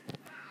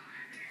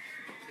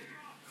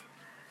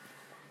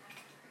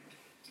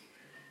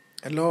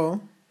Hello?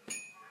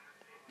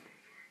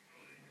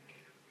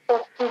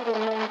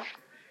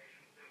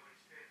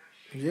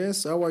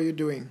 Yes, how are you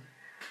doing?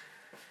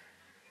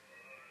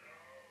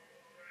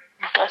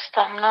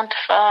 Pastor, I'm not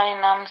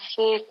fine. I'm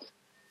sick.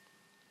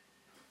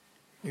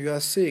 You are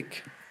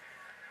sick.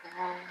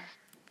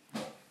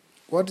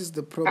 What is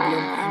the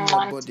problem in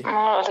your body?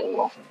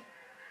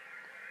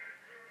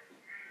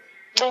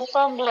 The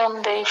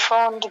problem, they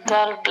found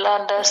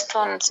gallbladder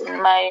stones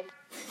in my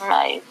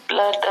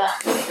bladder.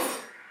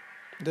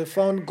 They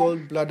found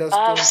gallbladder stones.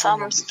 I have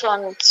some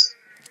stones.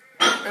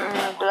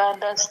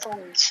 Bladder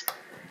stones.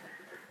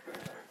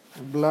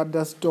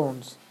 Bladder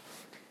stones.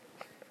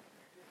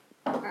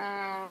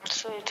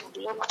 So it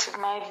blocked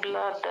my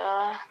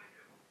bladder.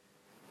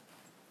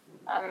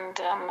 And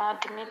I'm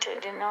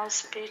admitted in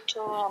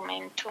hospital. I'm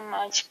in too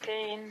much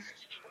pain.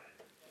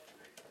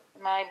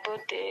 My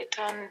body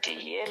turned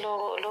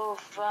yellow all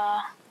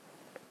over.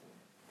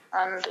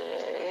 And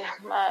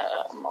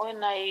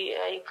when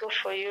I go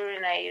for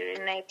urine, I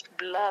urinate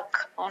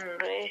black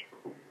only.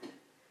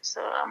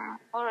 So I'm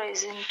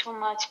always in too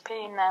much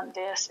pain, and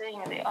they are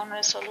saying the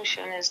only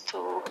solution is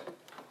to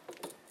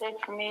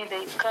take me.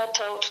 They cut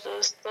out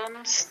those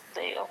stones.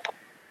 They open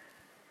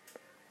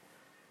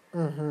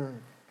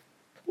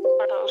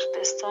out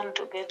the stone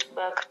to get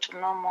back to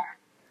normal.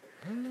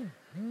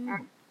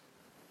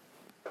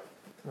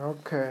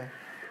 Okay.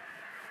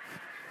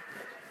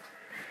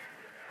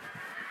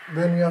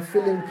 Then you are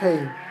feeling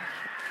pain.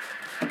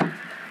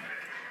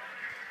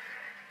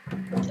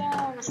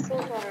 Yeah, I'm still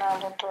in a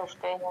lot of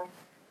pain.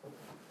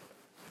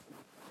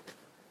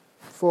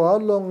 For how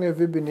long have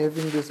you been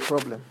having this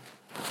problem?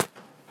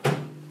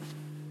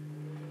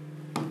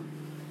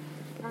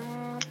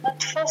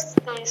 At first,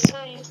 they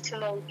saw it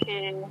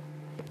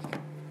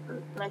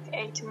like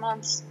 8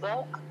 months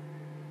back.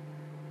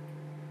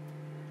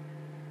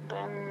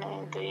 Then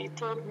they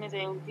told me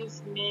they will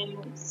give me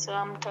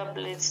some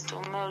tablets to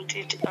melt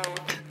it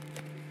out.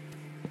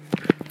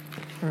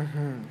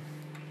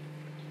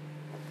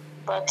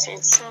 But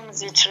it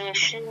seems it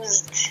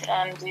refused,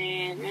 and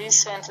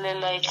recently,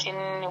 like in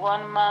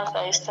 1 month,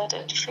 I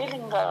started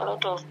feeling a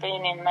lot of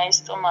pain in my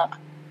stomach.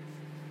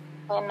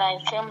 When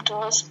I came to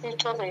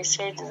hospital, they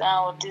said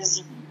now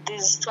these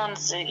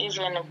stones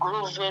even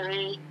grew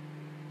very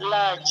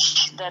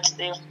large, that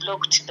they've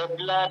blocked the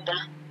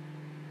bladder.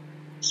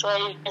 So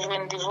I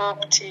even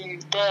developed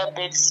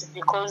diabetes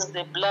because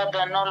the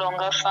bladder no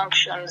longer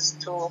functions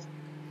to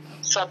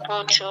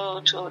support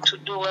or to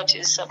do what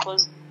it's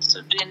supposed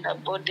to do in the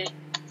body.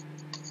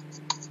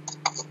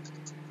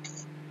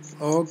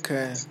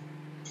 Okay.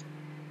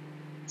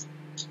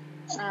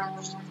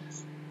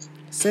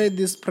 Say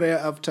this prayer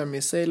after me.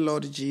 Say,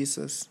 Lord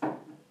Jesus.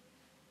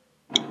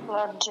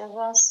 Lord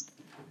Jesus.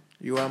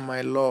 You are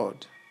my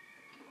Lord.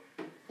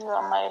 You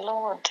are my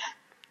Lord.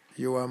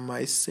 You are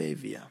my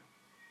Savior.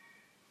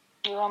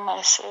 You are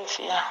my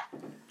Savior.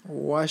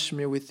 Wash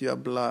me with your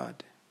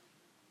blood.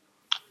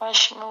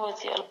 Wash me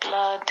with your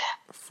blood.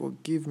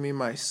 Forgive me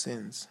my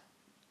sins.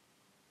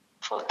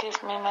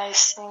 Forgive me my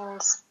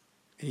sins.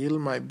 Heal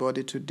my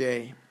body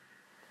today.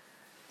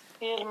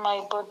 Heal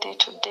my body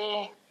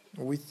today.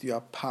 With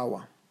your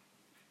power.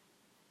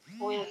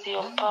 With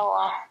your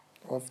power.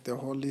 Of the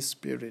Holy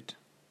Spirit.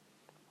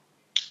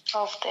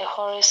 Of the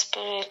Holy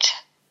Spirit.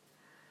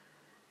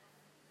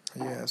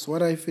 Yes.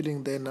 What are you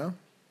feeling there now?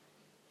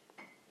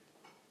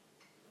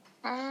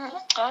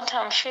 What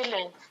I'm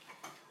feeling?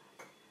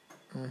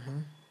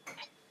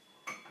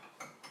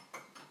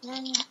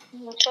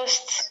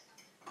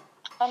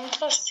 I'm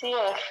just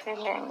here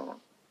feeling.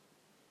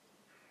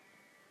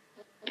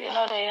 They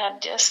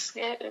had just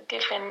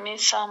given me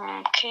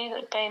some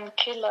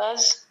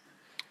painkillers.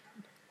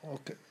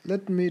 Okay.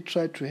 Let me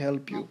try to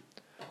help you.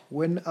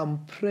 When I'm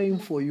praying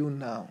for you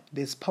now,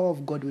 there's power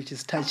of God which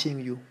is touching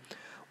you.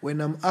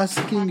 When I'm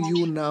asking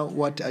you now,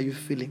 what are you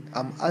feeling?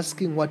 I'm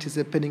asking what is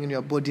happening in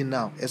your body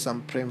now as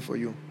I'm praying for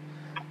you.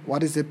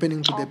 What is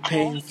happening to the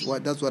pains?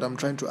 That's what I'm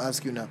trying to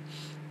ask you now.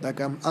 Like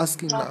I'm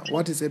asking now,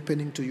 what is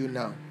happening to you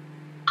now?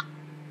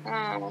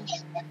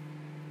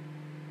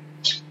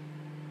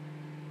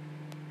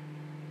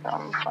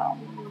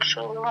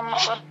 So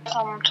what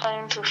I'm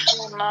trying to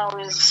feel now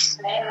is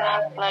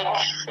like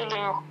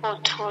feeling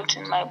hot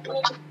in my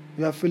body.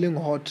 You are feeling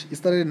hot. It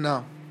started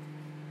now.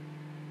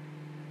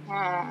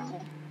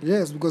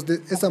 Yes, because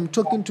as I'm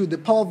talking to you, the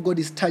power of God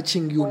is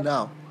touching you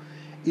now.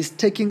 It's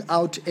taking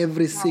out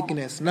every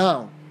sickness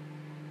now.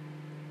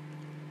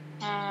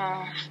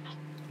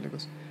 Every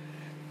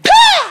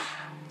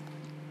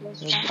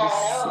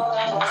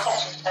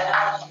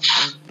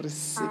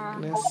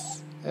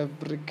sickness,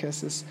 every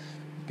curses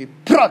be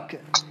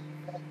broken.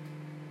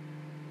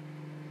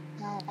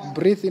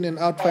 Breathe in and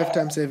out 5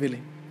 times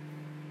heavily.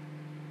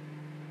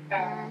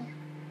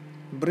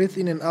 Breathe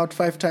in and out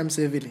 5 times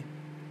heavily.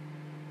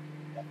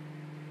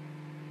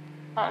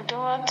 Do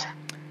what?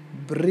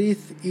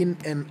 Breathe in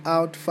and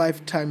out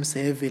 5 times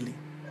heavily.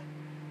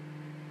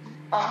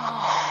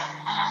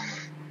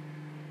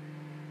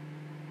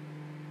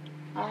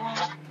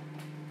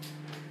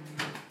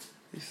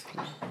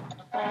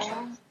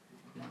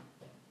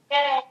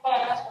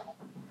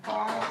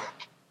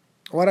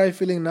 What are you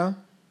feeling now?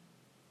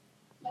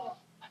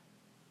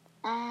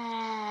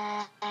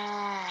 I'm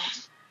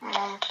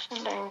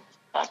feeling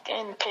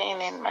again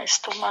pain in my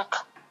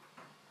stomach.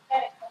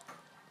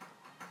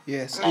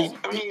 Yes. When I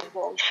breathe,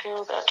 I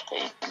feel that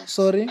pain.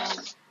 Sorry?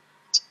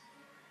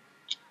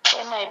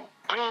 When I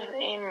breathe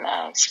in,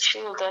 I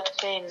feel that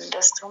pain in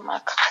the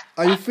stomach.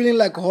 Are you feeling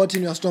like hot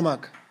in your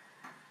stomach?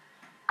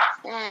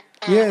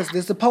 Yes,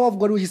 there's the power of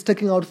God which is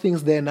taking out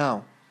things there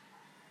now.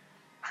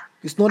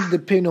 It's not the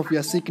pain of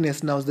your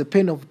sickness now, it's the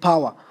pain of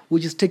power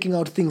which is taking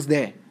out things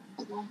there.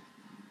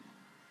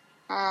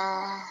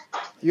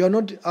 You are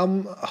not, I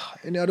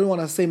don't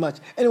want to say much.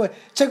 Anyway,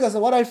 check us.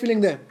 What are you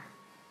feeling there?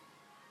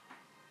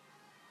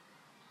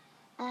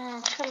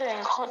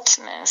 Feeling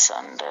hotness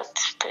and that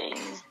pain.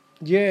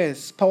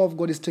 Yes, power of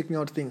God is taking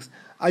out things.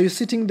 Are you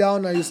sitting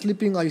down? Are you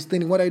sleeping? Are you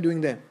standing? What are you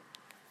doing there?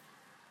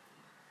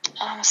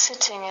 I'm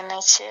sitting in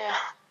a chair.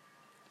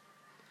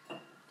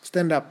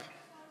 Stand up.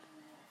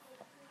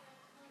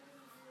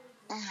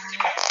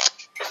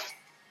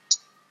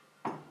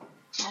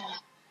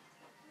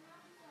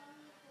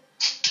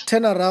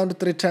 Turn around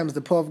 3 times.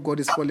 The power of God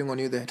is falling on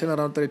you there. Turn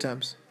around 3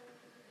 times.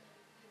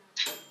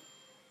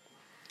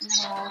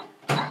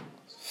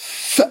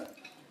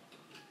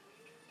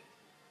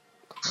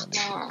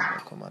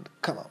 Command.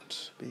 Come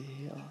out. Be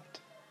healed.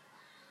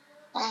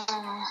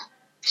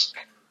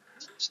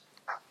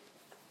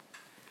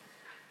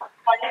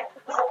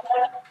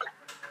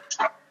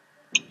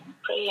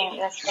 Praying,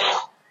 that's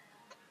all.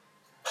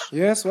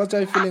 Yes, what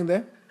are you feeling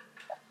there?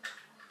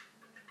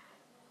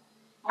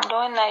 And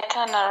when I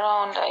turn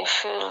around, I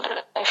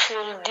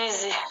feel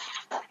dizzy.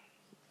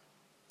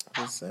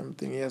 The same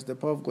thing. Yes, the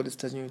power of God is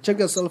touching you. Check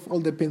yourself. All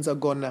the pains are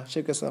gone now.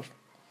 Check yourself.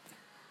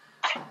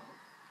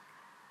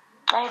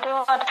 I do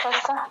what,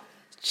 Pastor?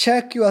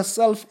 Check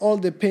yourself. All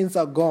the pains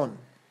are gone.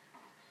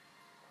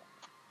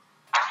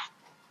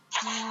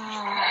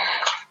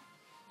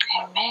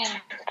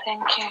 Amen.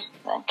 Thank you.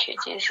 Thank you,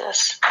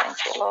 Jesus. Thank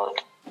you,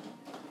 Lord.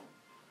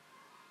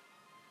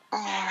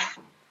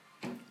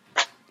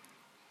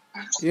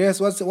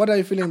 Yes, what are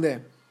you feeling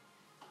there?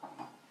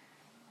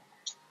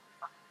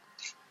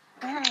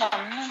 I'm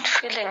not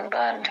feeling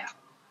bad.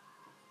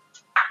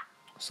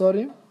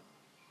 Sorry?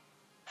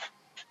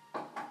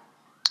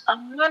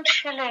 I'm not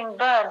feeling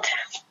bad.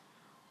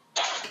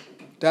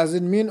 Does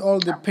it mean all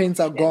the pains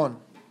are gone?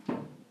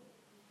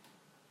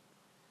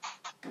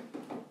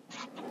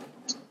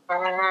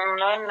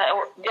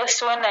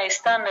 Just when I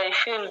stand, I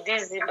feel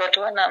dizzy, but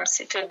when I'm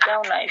seated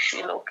down, I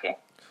feel okay.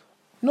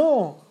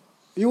 No.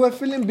 You were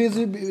feeling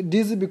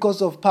dizzy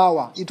because of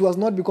power. It was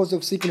not because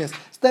of sickness.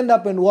 Stand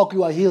up and walk,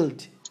 you are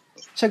healed.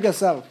 Check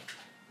yourself.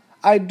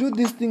 I do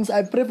these things.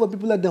 I pray for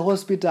people at the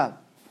hospital.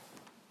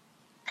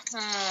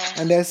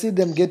 And I see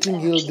them getting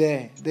healed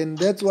there. Then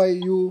that's why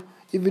you,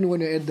 even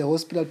when you're at the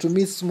hospital, to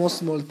me, it's small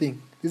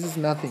thing. This is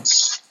nothing.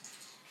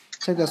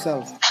 Check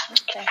yourself.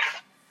 Okay.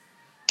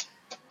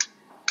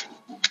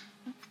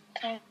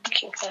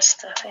 Thank you,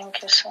 Pastor.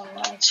 Thank you so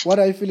much. What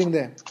are you feeling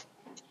there?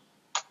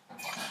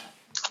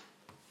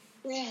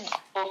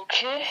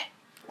 Okay.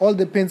 All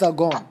the pains are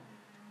gone.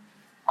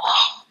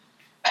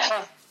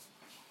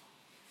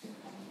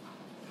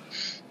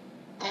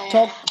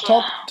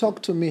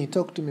 Talk to me.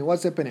 Talk to me.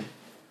 What's happening?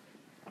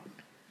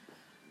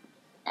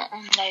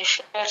 I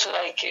felt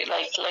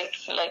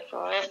like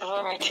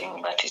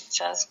vomiting, but it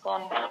has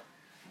gone.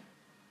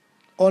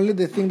 Only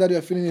the thing that you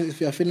are feeling is if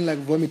you are feeling like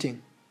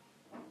vomiting.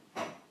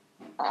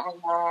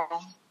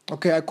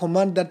 Okay, I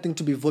command that thing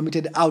to be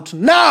vomited out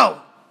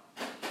now.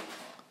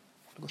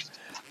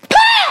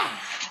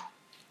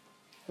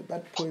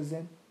 That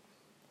poison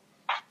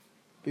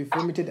be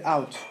vomited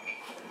out.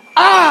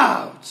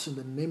 Out! In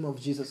the name of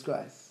Jesus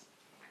Christ.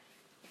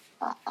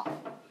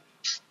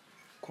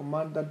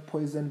 Command that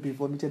poison be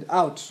vomited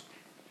out.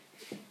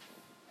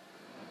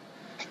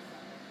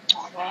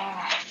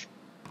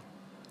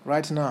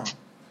 Right now.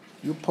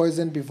 You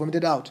poison be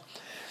vomited out.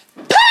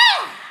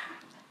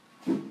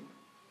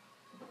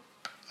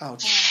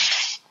 Out.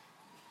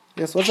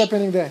 Yes, what's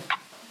happening there?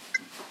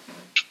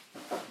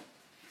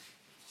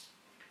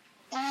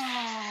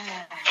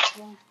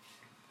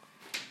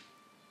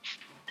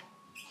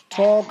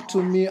 Talk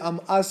to me.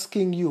 I'm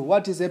asking you.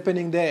 What is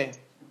happening there?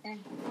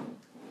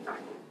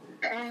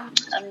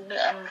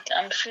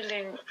 I'm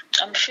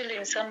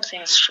feeling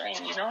something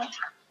strange, you know.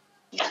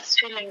 Just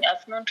feeling,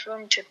 I've not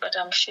vomited, but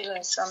I'm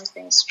feeling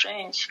something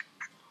strange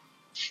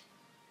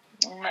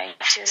in my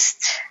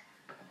chest.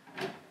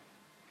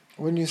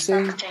 When you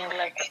say something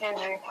like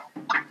heavy.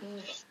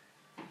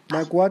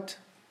 Like what?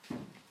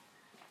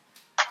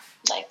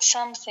 Like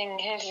something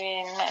heavy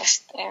in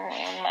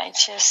my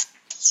chest.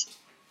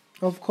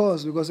 Of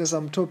course, because as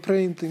I'm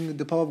praying,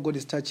 the power of God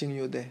is touching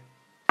you there.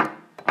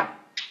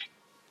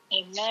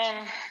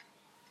 Amen.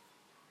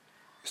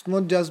 It's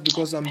not just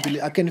because I'm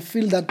believing. I can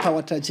feel that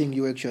power touching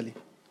you actually.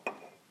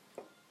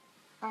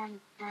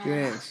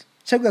 Yes.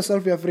 Check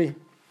yourself, you're free.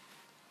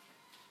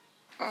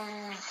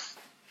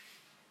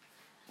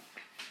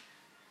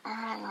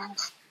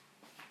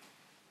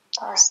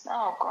 That's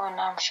now gone.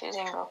 I'm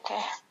feeling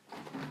okay.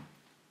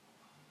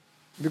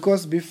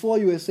 Because before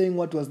you were saying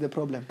what was the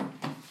problem?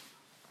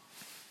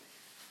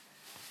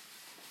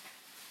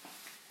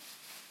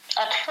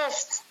 At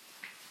first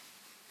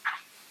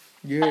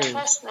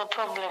the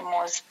problem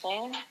was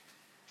pain,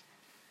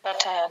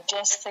 but I had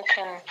just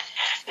taken,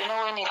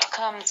 when it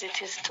comes,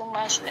 it is too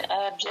much.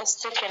 I had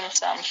just taken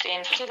some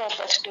painkiller,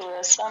 but there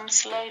were some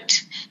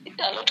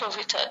a lot of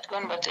it had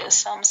gone, but there were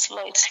some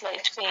slight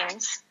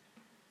pains.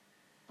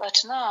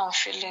 But now I'm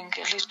feeling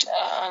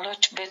a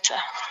lot better.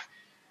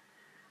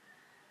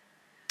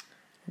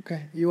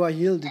 Okay, you are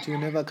healed, it will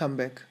never come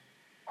back.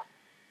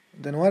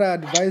 Then what I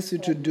advise you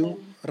to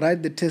do,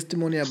 write the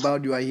testimony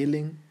about your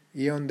healing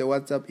here on the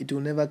WhatsApp. It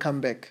will never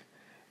come back.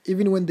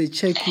 Even when they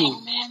check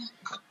you,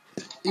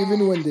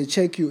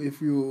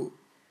 if you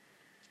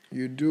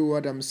do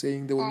what I'm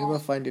saying, they will never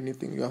find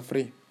anything. You are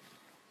free.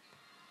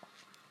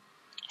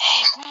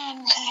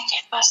 Amen. Thank you,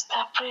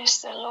 Pastor.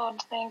 Praise the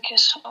Lord. Thank you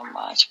so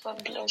much.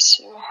 God bless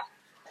you.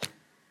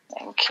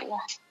 Thank you.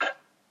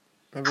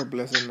 Have a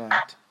blessed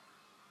night.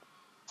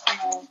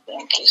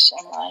 Thank you so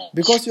much.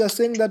 Because you are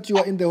saying that you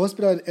are in the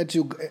hospital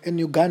in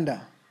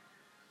Uganda.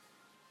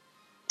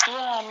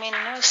 Yeah, I'm in a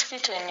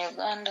hospital in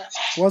Uganda.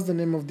 What's the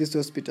name of this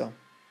hospital?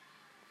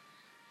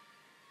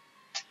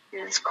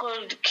 It's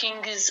called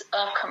King's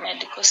Ark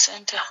Medical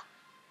Center.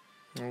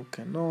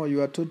 Okay, no,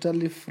 you are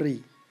totally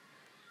free.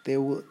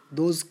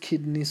 Those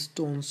kidney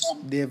stones,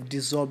 they have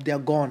dissolved, they are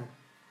gone.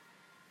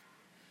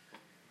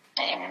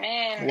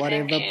 Amen.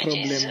 Whatever Thank you,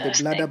 problem, Jesus.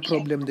 the bladder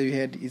problem that you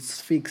had is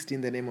fixed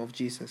in the name of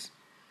Jesus.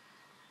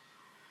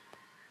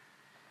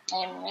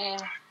 Amen.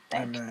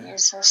 Thank Amen. you,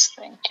 Jesus.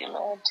 Thank you,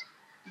 Lord.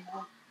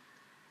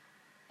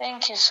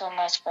 Thank you so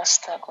much,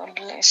 Pastor. God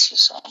bless you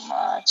so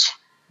much.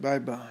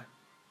 Bye-bye.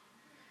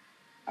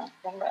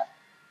 Bye-bye.